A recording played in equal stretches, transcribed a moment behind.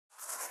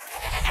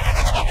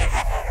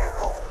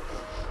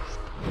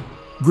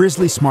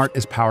Grizzl-E Smart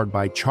is powered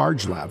by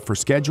ChargeLab for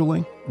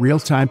scheduling,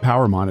 real-time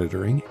power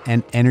monitoring,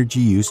 and energy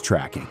use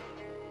tracking.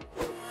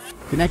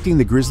 Connecting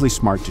the Grizzl-E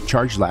Smart to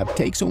ChargeLab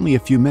takes only a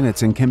few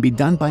minutes and can be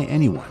done by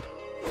anyone.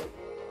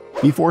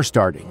 Before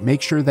starting,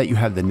 make sure that you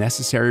have the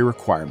necessary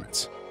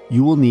requirements.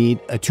 You will need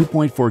a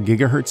 2.4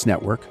 GHz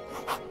network.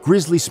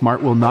 Grizzl-E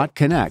Smart will not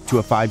connect to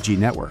a 5G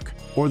network,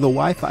 or the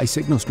Wi-Fi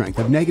signal strength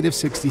of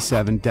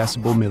 -67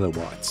 decibel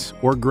milliwatts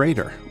or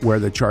greater where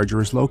the charger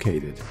is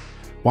located.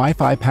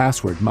 Wi-Fi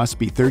password must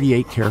be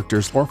 38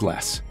 characters or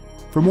less.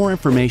 For more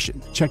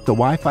information, check the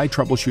Wi-Fi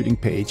troubleshooting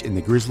page in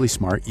the Grizzl-E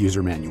Smart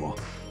user manual.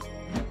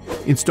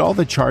 Install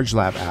the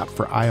ChargeLab app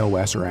for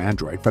iOS or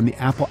Android from the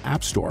Apple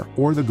App Store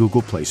or the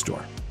Google Play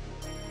Store.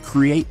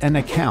 Create an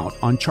account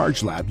on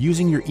ChargeLab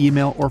using your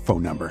email or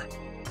phone number.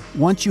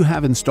 Once you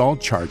have installed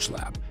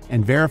ChargeLab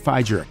and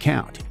verified your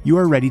account, you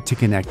are ready to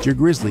connect your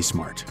Grizzl-E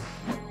Smart.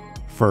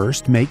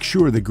 First, make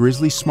sure the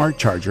Grizzl-E Smart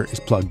charger is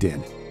plugged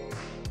in.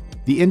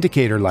 The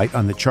indicator light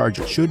on the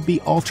charger should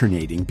be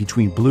alternating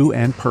between blue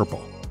and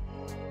purple.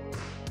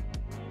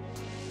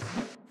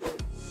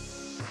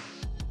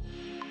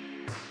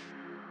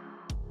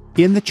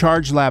 In the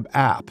ChargeLab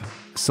app,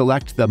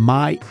 select the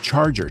My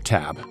Charger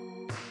tab.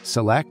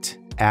 Select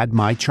Add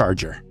My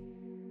Charger.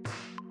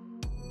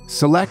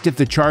 Select if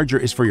the charger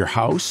is for your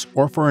house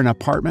or for an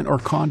apartment or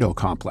condo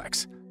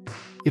complex.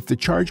 If the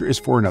charger is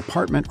for an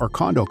apartment or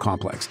condo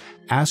complex,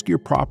 ask your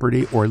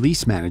property or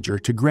lease manager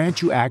to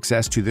grant you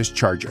access to this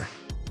charger.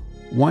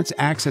 Once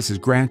access is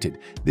granted,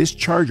 this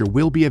charger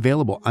will be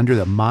available under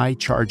the My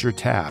Charger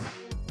tab.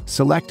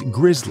 Select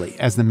Grizzl-E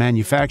as the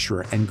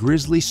manufacturer and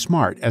Grizzl-E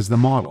Smart as the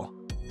model.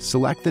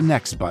 Select the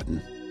Next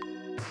button.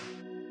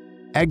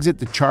 Exit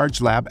the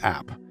ChargeLab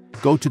app.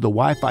 Go to the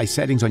Wi-Fi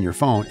settings on your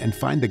phone and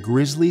find the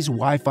Grizzl-E's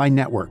Wi-Fi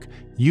network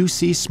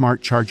UC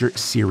Smart Charger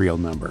serial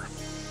number.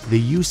 The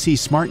UC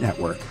Smart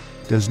network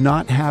does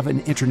not have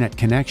an internet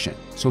connection,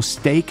 so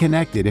stay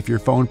connected if your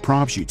phone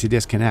prompts you to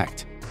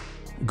disconnect.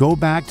 Go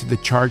back to the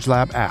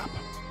ChargeLab app.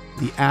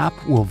 The app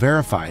will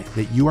verify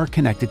that you are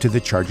connected to the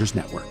charger's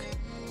network.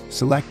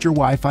 Select your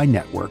Wi-Fi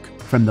network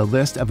from the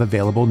list of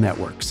available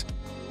networks.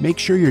 Make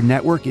sure your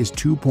network is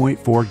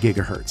 2.4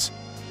 GHz.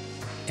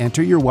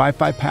 Enter your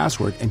Wi-Fi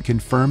password and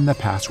confirm the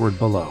password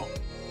below.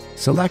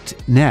 Select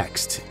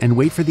Next and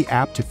wait for the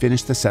app to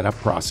finish the setup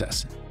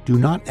process. Do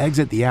not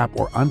exit the app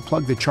or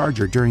unplug the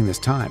charger during this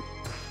time.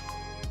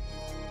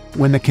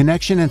 When the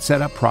connection and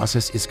setup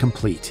process is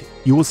complete,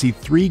 you will see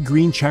 3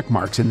 green check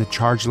marks in the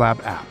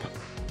ChargeLab app,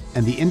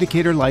 and the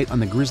indicator light on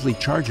the Grizzl-E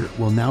charger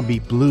will now be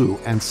blue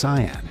and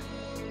cyan.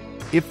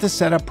 If the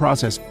setup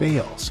process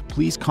fails,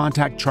 please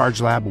contact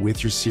ChargeLab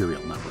with your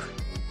serial number.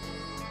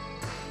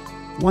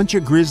 Once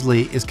your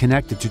Grizzl-E is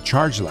connected to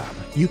ChargeLab,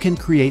 you can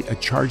create a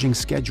charging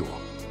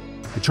schedule.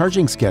 A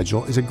charging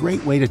schedule is a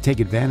great way to take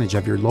advantage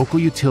of your local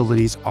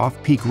utilities'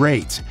 off-peak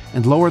rates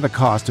and lower the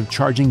cost of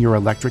charging your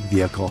electric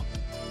vehicle.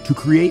 To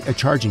create a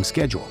charging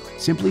schedule,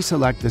 simply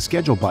select the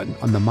Schedule button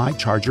on the My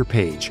Charger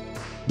page.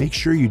 Make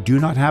sure you do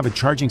not have a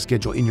charging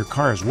schedule in your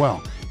car as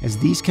well, as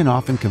these can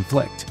often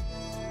conflict.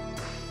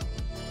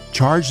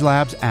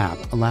 ChargeLab's app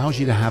allows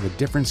you to have a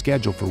different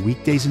schedule for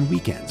weekdays and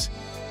weekends.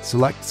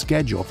 Select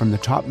Schedule from the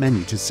top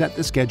menu to set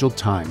the scheduled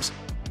times.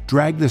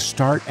 Drag the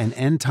start and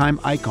end time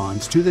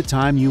icons to the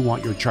time you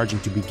want your charging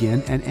to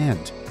begin and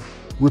end.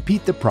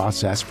 Repeat the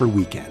process for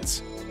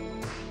weekends.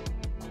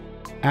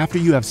 After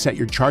you have set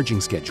your charging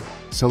schedule,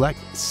 select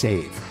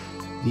Save.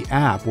 The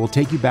app will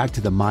take you back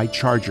to the My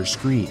Charger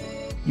screen.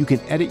 You can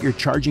edit your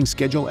charging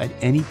schedule at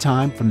any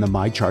time from the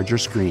My Charger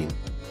screen.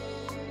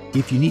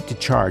 If you need to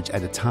charge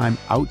at a time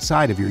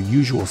outside of your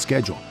usual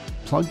schedule,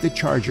 plug the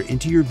charger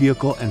into your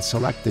vehicle and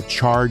select the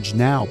Charge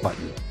Now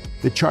button.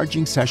 The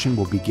charging session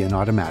will begin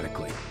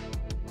automatically.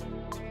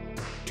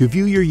 To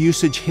view your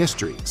usage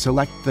history,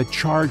 select the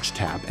Charge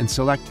tab and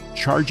select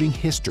Charging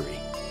History.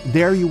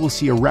 There you will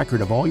see a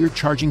record of all your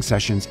charging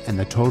sessions and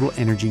the total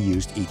energy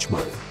used each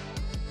month.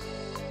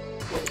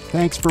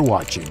 Thanks for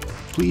watching.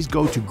 Please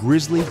go to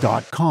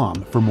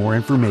Grizzly.com for more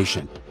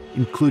information,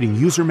 including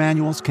user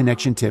manuals,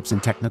 connection tips,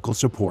 and technical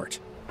support.